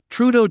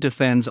Trudeau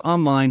defends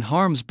online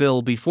harms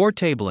bill before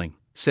tabling,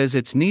 says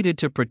it's needed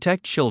to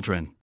protect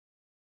children.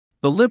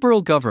 The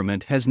Liberal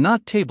government has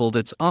not tabled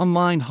its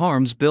online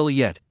harms bill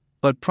yet,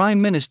 but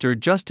Prime Minister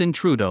Justin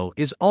Trudeau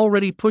is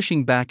already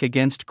pushing back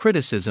against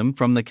criticism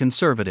from the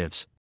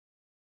Conservatives.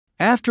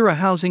 After a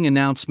housing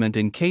announcement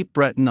in Cape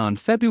Breton on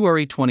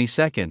February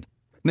 22,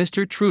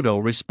 Mr. Trudeau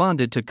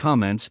responded to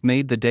comments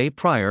made the day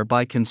prior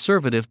by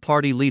Conservative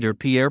Party leader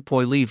Pierre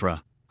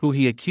Poilievre, who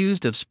he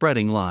accused of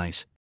spreading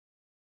lies.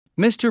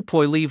 Mr.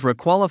 Poilievre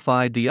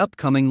qualified the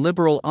upcoming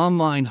Liberal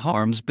online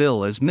harms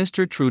bill as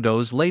Mr.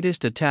 Trudeau's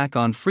latest attack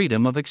on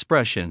freedom of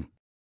expression.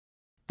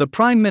 The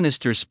Prime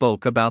Minister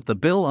spoke about the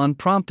bill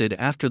unprompted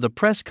after the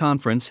press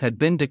conference had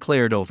been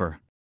declared over.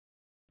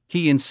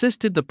 He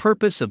insisted the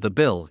purpose of the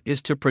bill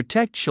is to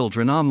protect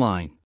children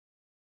online.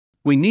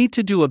 We need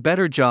to do a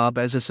better job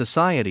as a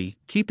society,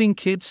 keeping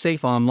kids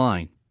safe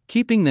online,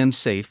 keeping them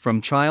safe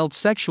from child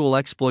sexual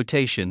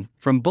exploitation,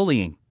 from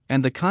bullying,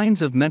 and the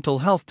kinds of mental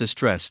health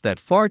distress that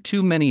far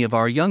too many of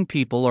our young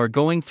people are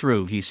going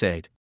through, he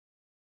said.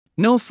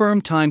 No firm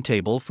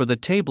timetable for the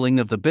tabling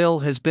of the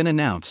bill has been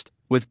announced,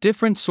 with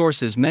different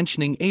sources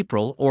mentioning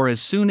April or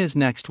as soon as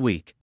next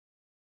week.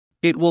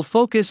 It will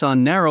focus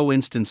on narrow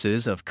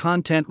instances of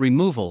content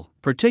removal,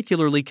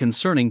 particularly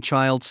concerning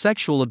child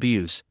sexual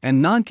abuse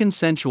and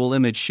non-consensual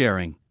image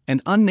sharing, an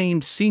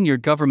unnamed senior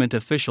government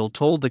official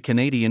told the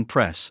Canadian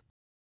press.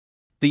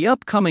 The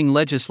upcoming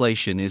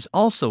legislation is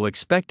also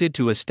expected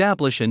to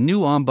establish a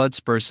new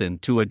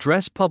ombudsperson to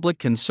address public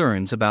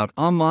concerns about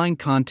online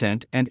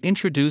content and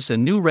introduce a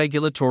new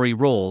regulatory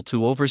role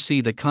to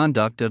oversee the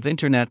conduct of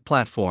internet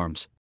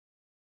platforms.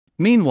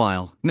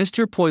 Meanwhile,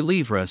 Mr.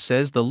 Poilievre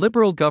says the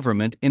Liberal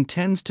government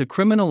intends to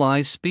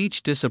criminalize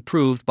speech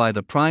disapproved by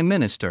the Prime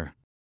Minister.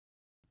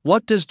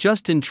 What does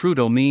Justin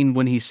Trudeau mean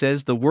when he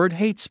says the word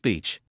hate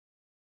speech?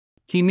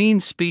 He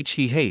means speech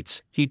he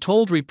hates, he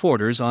told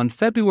reporters on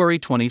February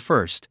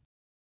 21.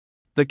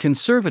 The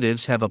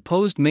Conservatives have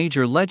opposed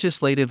major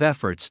legislative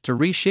efforts to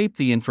reshape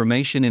the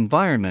information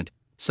environment,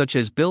 such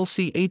as Bill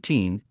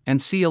C-18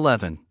 and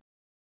C-11.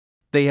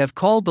 They have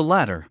called the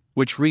latter,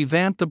 which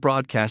revamped the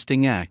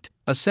Broadcasting Act,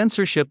 a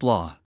censorship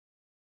law.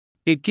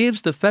 It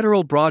gives the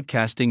federal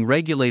broadcasting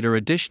regulator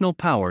additional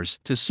powers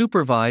to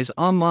supervise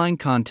online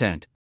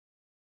content.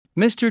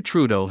 Mr.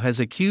 Trudeau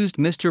has accused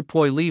Mr.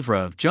 Poilievre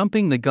of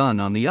jumping the gun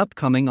on the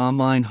upcoming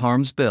online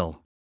harms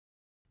bill.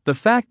 The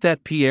fact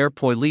that Pierre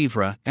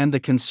Poilievre and the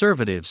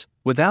Conservatives,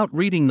 without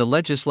reading the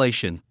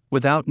legislation,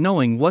 without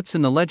knowing what's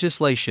in the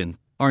legislation,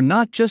 are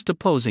not just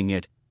opposing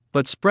it,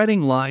 but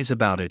spreading lies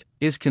about it,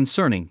 is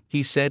concerning,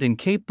 he said in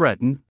Cape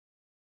Breton.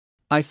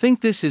 I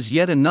think this is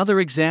yet another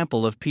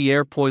example of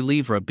Pierre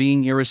Poilievre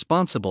being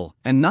irresponsible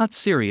and not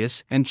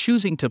serious and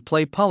choosing to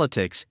play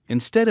politics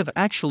instead of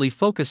actually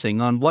focusing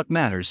on what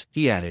matters,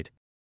 he added.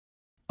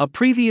 A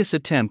previous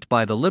attempt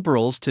by the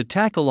Liberals to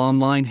tackle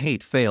online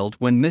hate failed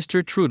when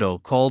Mr. Trudeau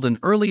called an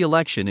early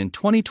election in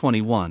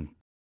 2021.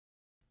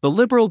 The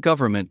Liberal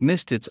government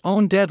missed its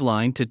own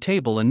deadline to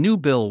table a new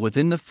bill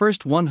within the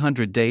first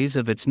 100 days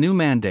of its new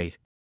mandate.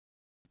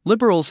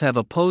 Liberals have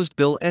opposed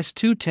Bill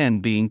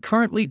S-210 being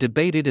currently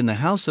debated in the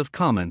House of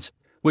Commons,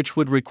 which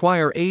would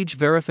require age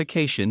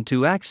verification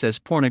to access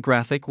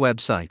pornographic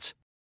websites.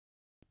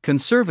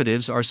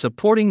 Conservatives are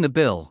supporting the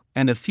bill,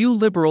 and a few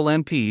Liberal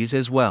MPs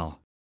as well.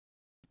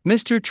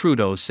 Mr.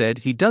 Trudeau said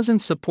he doesn't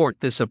support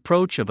this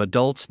approach of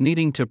adults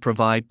needing to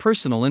provide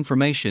personal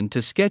information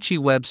to sketchy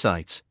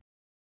websites.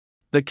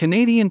 The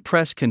Canadian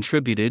press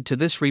contributed to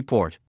this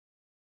report.